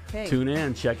 Okay. Okay. Tune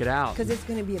in, check it out. Because it's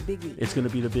going to be a biggie. It's going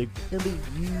to be the big. It'll be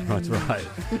huge. That's right.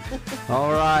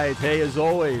 All right. Hey, as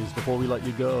always, before we let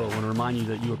you go, I want to remind you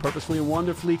that you were purposely and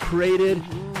wonderfully created,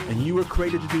 and you were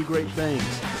created to do great things.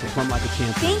 So plumb like a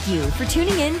champion. Thank you for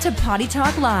tuning in to Potty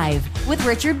Talk Live with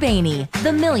Richard Bainey, the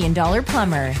 $1 Million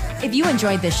Plumber. If you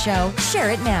enjoyed this show,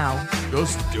 share it now.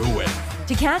 Just do it.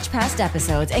 To catch past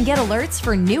episodes and get alerts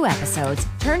for new episodes,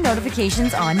 turn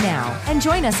notifications on now and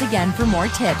join us again for more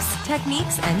tips,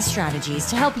 techniques, and strategies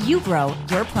to help you grow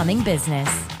your plumbing business.